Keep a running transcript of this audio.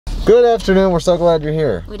Good afternoon, we're so glad you're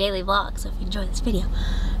here. We daily vlog, so if you enjoy this video,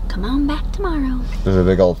 come on back tomorrow. There's a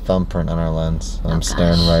big old thumbprint on our lens. I'm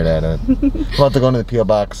staring right at it. I'm about to go into the P.O.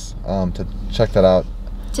 box to check that out.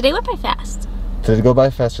 Today went by fast. Did it go by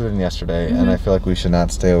faster than yesterday? And I feel like we should not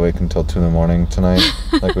stay awake until 2 in the morning tonight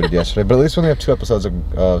like we did yesterday. But at least we only have 2 episodes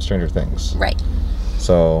of Stranger Things. Right.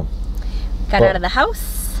 So. Got out of the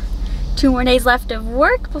house. 2 more days left of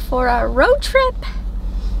work before our road trip.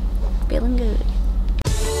 Feeling good.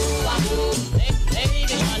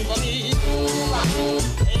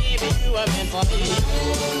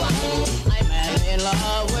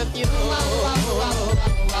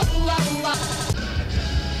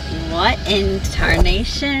 What in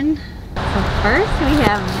tarnation? So first we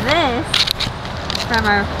have this from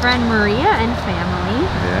our friend Maria and family.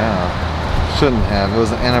 Yeah, shouldn't have. It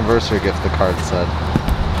was an anniversary gift, the card said.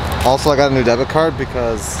 Also, I got a new debit card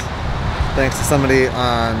because thanks to somebody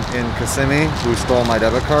in Kissimmee who stole my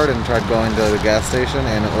debit card and tried going to the gas station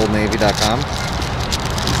and oldnavy.com.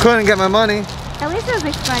 Couldn't get my money. At least it was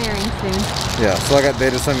expiring soon. Yeah, so they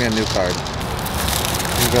just sent me a new card.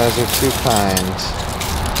 You guys are too kind.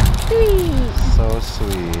 Sweet. So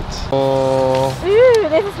sweet. Oh. Ooh,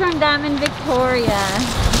 this is from Diamond Victoria.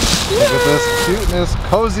 Look at this cuteness,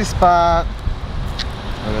 cozy spot.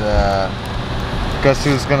 Look at that. Guess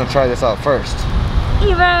who's gonna try this out first?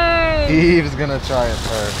 Eve's gonna try it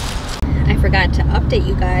first. I forgot to update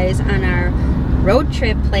you guys on our road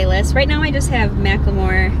trip playlist. Right now I just have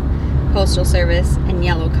Macklemore, Postal Service, and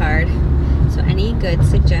Yellow Card. So any good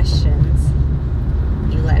suggestions,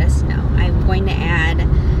 you let us know. I'm going to add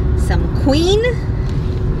some Queen.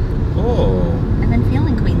 Oh. I've been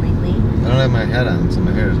feeling Queen lately. I don't have my head on, so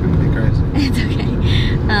my hair is gonna be crazy. It's okay.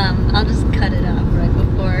 I'll just cut it off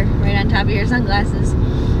right on top of your sunglasses.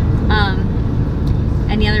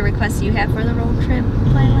 Any other requests you have for the road trip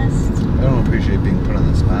playlist? I don't appreciate being put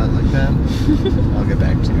on the spot like that. I'll get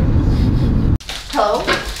back to you. Hello?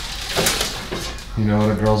 You know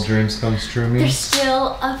what a girl's dreams comes true means? There's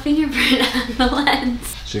still a fingerprint on the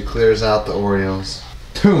lens. She clears out the Oreos.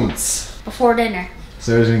 Toons! Before dinner.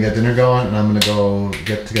 Sarah's gonna get dinner going, and I'm gonna go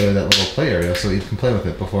get together that little play area so Eve can play with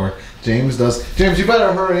it before James does. James, you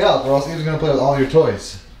better hurry up, or else Eve's gonna play with all your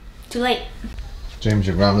toys. Too late. James,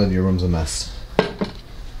 you're grounded. Your room's a mess.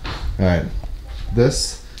 Alright.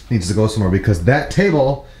 This needs to go somewhere because that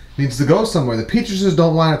table needs to go somewhere. The Peaches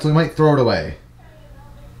don't want it, so we might throw it away.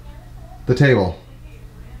 The table.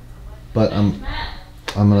 But I'm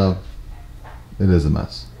gonna... It is a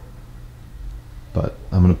mess. But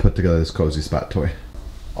I'm gonna put together this cozy spot toy.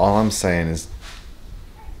 All I'm saying is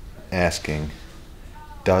asking,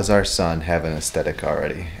 does our son have an aesthetic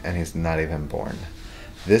already? And he's not even born.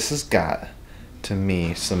 This has got, to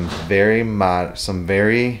me, some very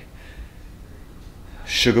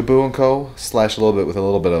Sugaboo and Co. / a little bit with a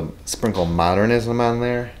little bit of sprinkle modernism on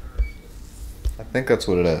there. I think that's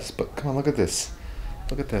what it is. But come on, look at this.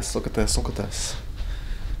 Look at this, look at this, look at this.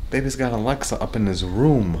 Baby's got Alexa up in his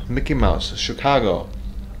room. Mickey Mouse, Chicago.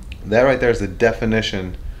 That right there is the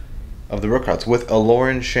definition of the Brookharts. With a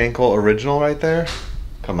Lauren Schenkel original right there.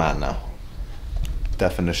 Come on now.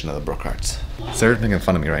 Definition of the Brookharts. Sarah's making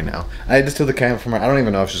fun of me right now. I had to steal the camera from her. I don't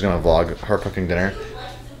even know if she's gonna vlog her cooking dinner.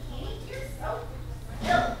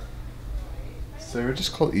 Sarah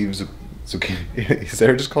just called Eve zucchini.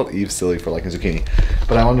 Sarah just called Eve silly for liking zucchini.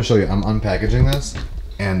 But I wanted to show you, I'm unpackaging this,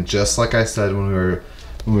 and just like I said when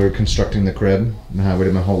we were constructing the crib, and how I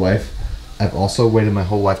waited my whole life, I've also waited my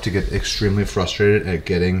whole life to get extremely frustrated at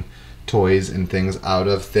getting toys and things out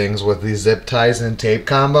of things with these zip ties and tape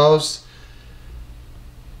combos.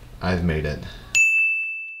 I've made it.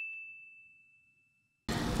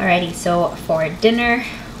 Alrighty, so for dinner,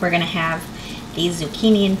 we're gonna have these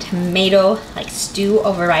zucchini and tomato like stew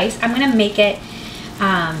over rice. I'm gonna make it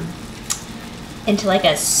into like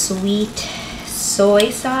a sweet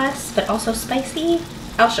soy sauce, but also spicy.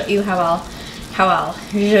 I'll show you how I'll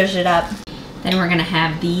zhuzh it up. Then we're gonna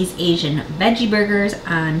have these Asian veggie burgers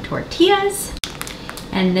on tortillas,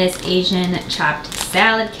 and this Asian chopped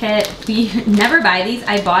salad kit. We never buy these.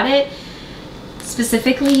 I bought it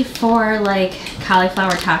specifically for like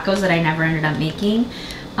cauliflower tacos that I never ended up making.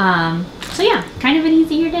 So yeah, kind of an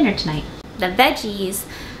easier dinner tonight. The veggies,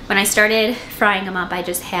 when I started frying them up, I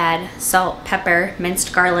just had salt, pepper,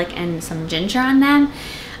 minced garlic, and some ginger on them.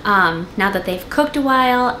 Now that they've cooked a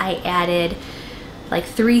while, I added like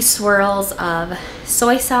 3 swirls of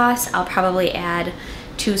soy sauce. I'll probably add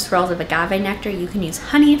 2 swirls of agave nectar. You can use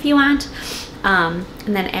honey if you want. And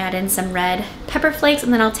then add in some red pepper flakes,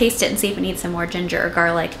 and then I'll taste it and see if it needs some more ginger or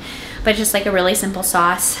garlic. But just like a really simple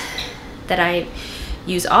sauce that I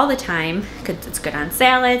use all the time, because it's good on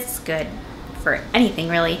salads, it's good for anything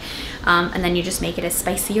really. And then you just make it as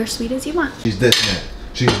spicy or sweet as you want. She's dishing it.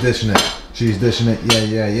 She's dishing it. She's dishing it. Yeah,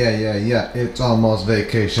 yeah, yeah, yeah, yeah. It's almost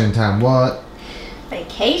vacation time. What?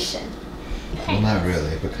 Vacation? Well, not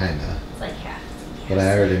really, but kinda. It's like half. But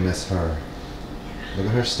I already miss her. Look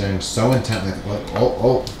at her staring so intently. What?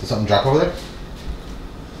 Oh, did something drop over there?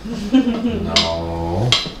 No.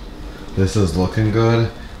 This is looking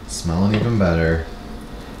good. Smelling even better.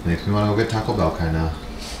 Makes me want to go get Taco Bell kinda.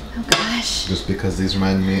 Oh gosh. Just because these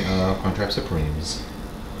remind me of Crunchwrap Supremes.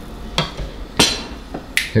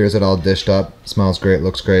 Here's it all dished up. Smells great,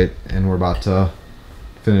 looks great, and we're about to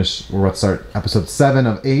finish. We're about to start episode 7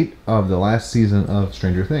 of 8 of the last season of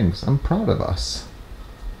Stranger Things. I'm proud of us.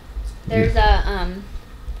 There's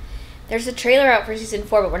a trailer out for season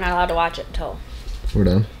 4, but we're not allowed to watch it until We're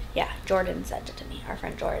done. Yeah, Jordan sent it to me. Our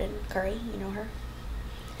friend Jordan Curry, you know her.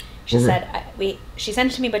 She said she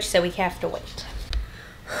sent it to me, but she said we have to wait.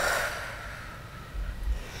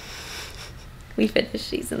 We finished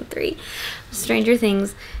season 3 of Stranger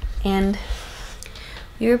Things, and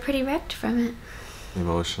we were pretty wrecked from it.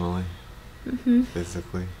 Emotionally,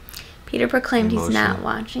 physically. Peter proclaimed he's not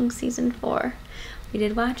watching season 4. We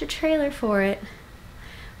did watch a trailer for it,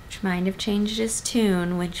 which might have changed his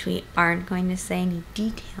tune, which we aren't going to say any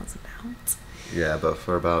details about. Yeah, but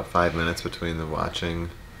for about 5 minutes between the watching,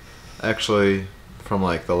 actually from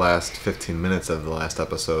like the last 15 minutes of the last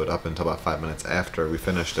episode up until about 5 minutes after we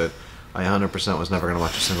finished it, I 100% was never going to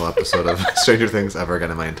watch a single episode of Stranger Things ever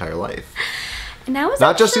again in my entire life. And that was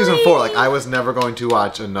not just season 4, like I was never going to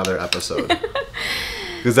watch another episode.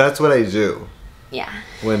 Because that's what I do. Yeah.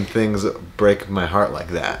 When things break my heart like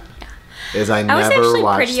that. Is I was never actually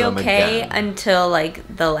watch pretty them okay again. until like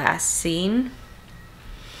the last scene.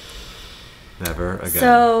 Never again.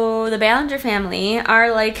 So the Ballinger family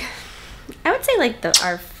are like, I would say like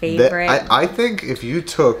our favorite. I think if you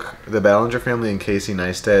took the Ballinger family and Casey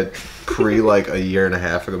Neistat pre like a year and a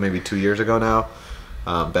half ago, maybe 2 years ago now,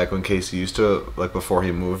 back when Casey used to, like before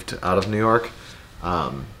he moved out of New York,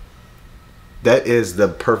 that is the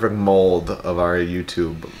perfect mold of our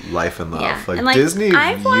YouTube life and love. Yeah. Like, and, like Disney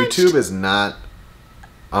YouTube is not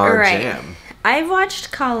our jam. I've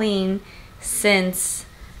watched Colleen since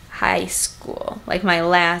high school, like my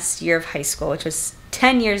last year of high school, which was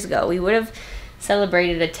 10 years ago. We would have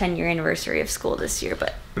celebrated a 10-year anniversary of school this year,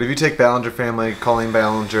 but if you take Ballinger family, Colleen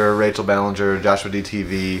Ballinger, Rachel Ballinger, Joshua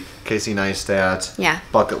DTV, Casey Neistat,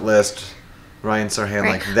 Bucket List, Ryan Serhan,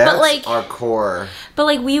 like that's our core. But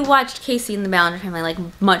like we watched Casey and the Ballinger family like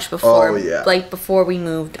much before, like before we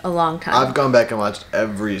moved a long time. I've gone back and watched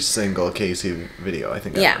every single Casey video, I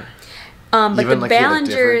think. Yeah. But even the like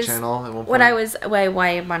Ballingers, channel at one point.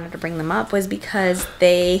 why I wanted to bring them up was because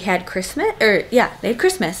they had Christmas, they had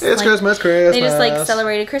Christmas. It's like, Christmas. They just like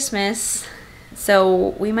celebrated Christmas,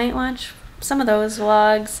 so we might watch some of those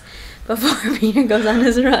vlogs before Peter goes on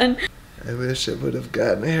his run. I wish I would have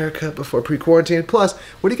gotten a haircut before pre-quarantine. Plus,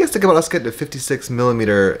 what do you guys think about us getting a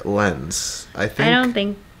 56mm lens? I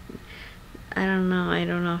don't know. I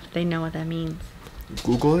don't know if they know what that means.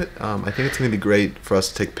 Google it. I think it's gonna be great for us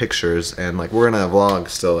to take pictures, and like we're gonna vlog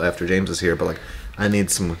still after James is here, but like I need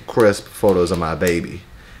some crisp photos of my baby,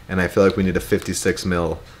 and I feel like we need a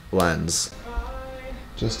 56mm lens.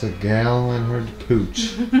 Just a gal and her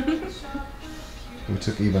pooch. We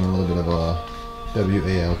took even a little bit of a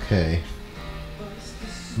WALK.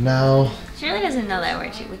 Now she really doesn't know that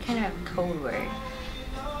word. We kind of have a code word,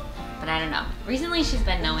 but I don't know. Recently, she's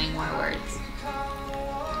been knowing more words.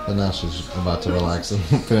 But now she's about to relax and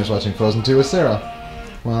finish watching Frozen 2 with Sarah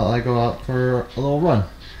while I go out for a little run.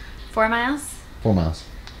 4 miles? 4 miles.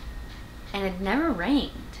 And it never rained.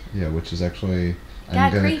 Yeah, which is actually... It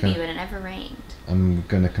got creepy, but it never rained. I'm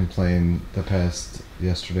going to complain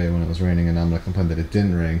yesterday when it was raining, and I'm going to complain that it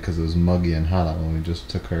didn't rain because it was muggy and hot out when we just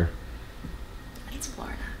took her. It's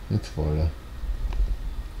Florida. It's Florida.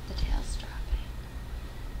 The tail's dropping.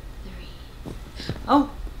 3. Oh!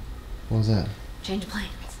 What was that? Change of plans.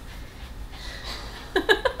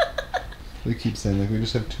 We keep saying like we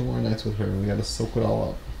just have 2 more nights with her and we gotta soak it all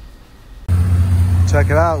up. Check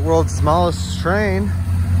it out, world's smallest train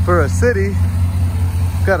for a city.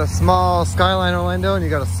 Got a small Skyliner window and you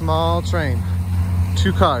got a small train.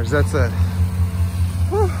 2 cars, that's it.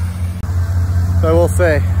 Whew. So I will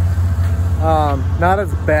say, not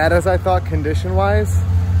as bad as I thought condition wise.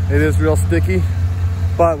 It is real sticky,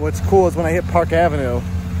 but what's cool is when I hit Park Avenue,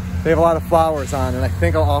 they have a lot of flowers on, and I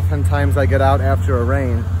think oftentimes I get out after a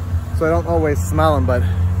rain, so I don't always smell them, but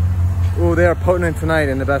ooh, they are potent tonight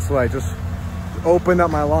in the best way. Just opened up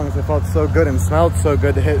my lungs. It felt so good and smelled so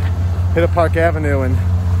good to hit a Park Avenue, and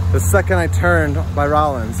the second I turned by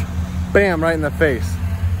Rollins, bam, right in the face.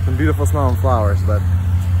 Some beautiful smelling flowers, but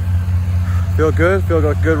feel good, feel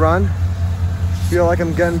like a good run. Feel like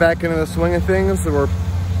I'm getting back into the swing of things. So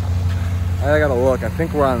I gotta look. I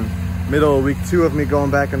think we're on middle of week 2 of me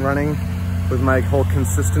going back and running with my whole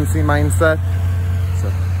consistency mindset.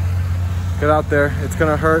 So get out there. It's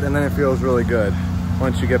gonna hurt and then it feels really good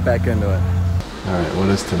once you get back into it. All right, what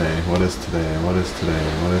is today? What is today? What is today?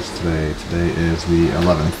 What is today? Today is the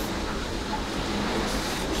 11th.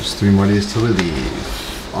 Just 3 more days till we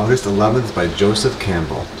leave. August 11th by Joseph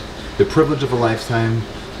Campbell. The privilege of a lifetime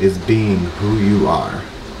is being who you are.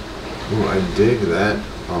 Ooh, I dig that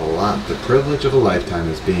a lot. The privilege of a lifetime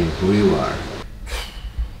is being who you are.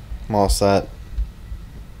 I'm all set.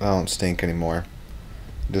 I don't stink anymore.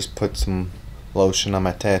 Just put some lotion on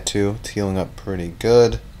my tattoo. It's healing up pretty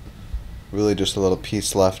good. Really just a little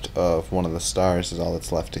piece left of one of the stars is all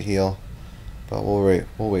that's left to heal. But we'll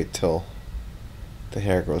wait till the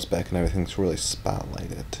hair grows back and everything's really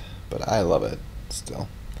spotlighted. But I love it still.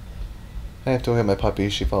 I have to go get my puppy.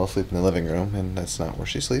 She fell asleep in the living room and that's not where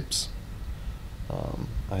she sleeps.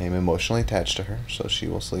 I am emotionally attached to her, so she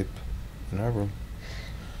will sleep in our room.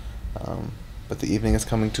 But the evening is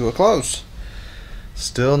coming to a close.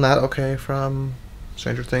 Still not okay from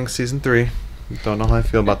Stranger Things Season 3. Don't know how I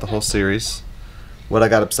feel about the whole series. What I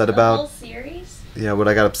got upset about... The whole series? Yeah, what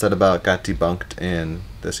I got upset about got debunked in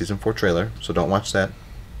the Season 4 trailer, so don't watch that.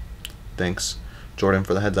 Thanks, Jordan,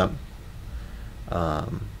 for the heads up.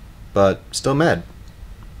 But still mad.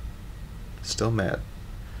 Still mad.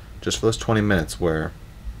 Just for those 20 minutes where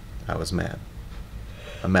I was mad.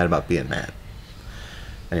 I'm mad about being mad.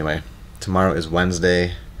 Anyway, tomorrow is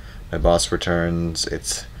Wednesday. My boss returns.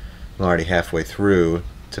 I'm already halfway through.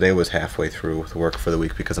 Today was halfway through with work for the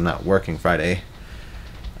week because I'm not working Friday.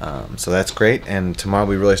 So that's great. And tomorrow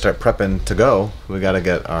we really start prepping to go. We got to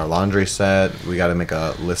get our laundry set. We got to make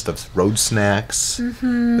a list of road snacks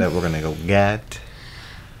that we're going to go get.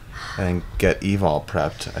 And get Eve all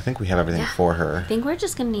prepped. I think we have everything for her. I think we're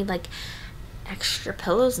just going to need like extra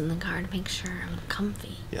pillows in the car to make sure I'm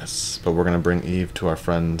comfy. Yes, but we're going to bring Eve to our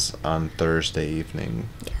friends on Thursday evening.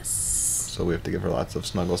 Yes. So we have to give her lots of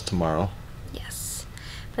snuggles tomorrow. Yes.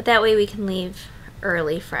 But that way we can leave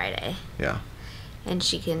early Friday. Yeah. And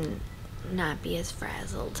she can not be as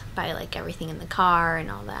frazzled by like everything in the car and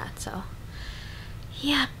all that. So,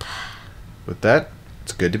 yep. With that,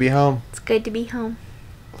 it's good to be home. It's good to be home.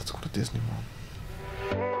 Let's go to Disney World.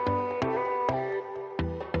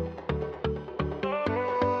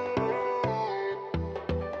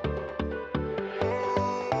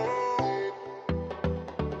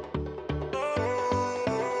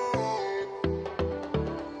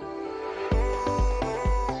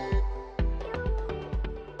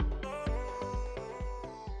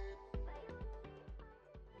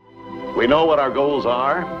 We know what our goals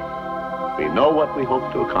are. We know what we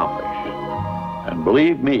hope to accomplish. And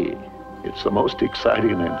believe me, it's the most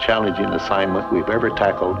exciting and challenging assignment we've ever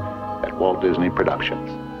tackled at Walt Disney Productions.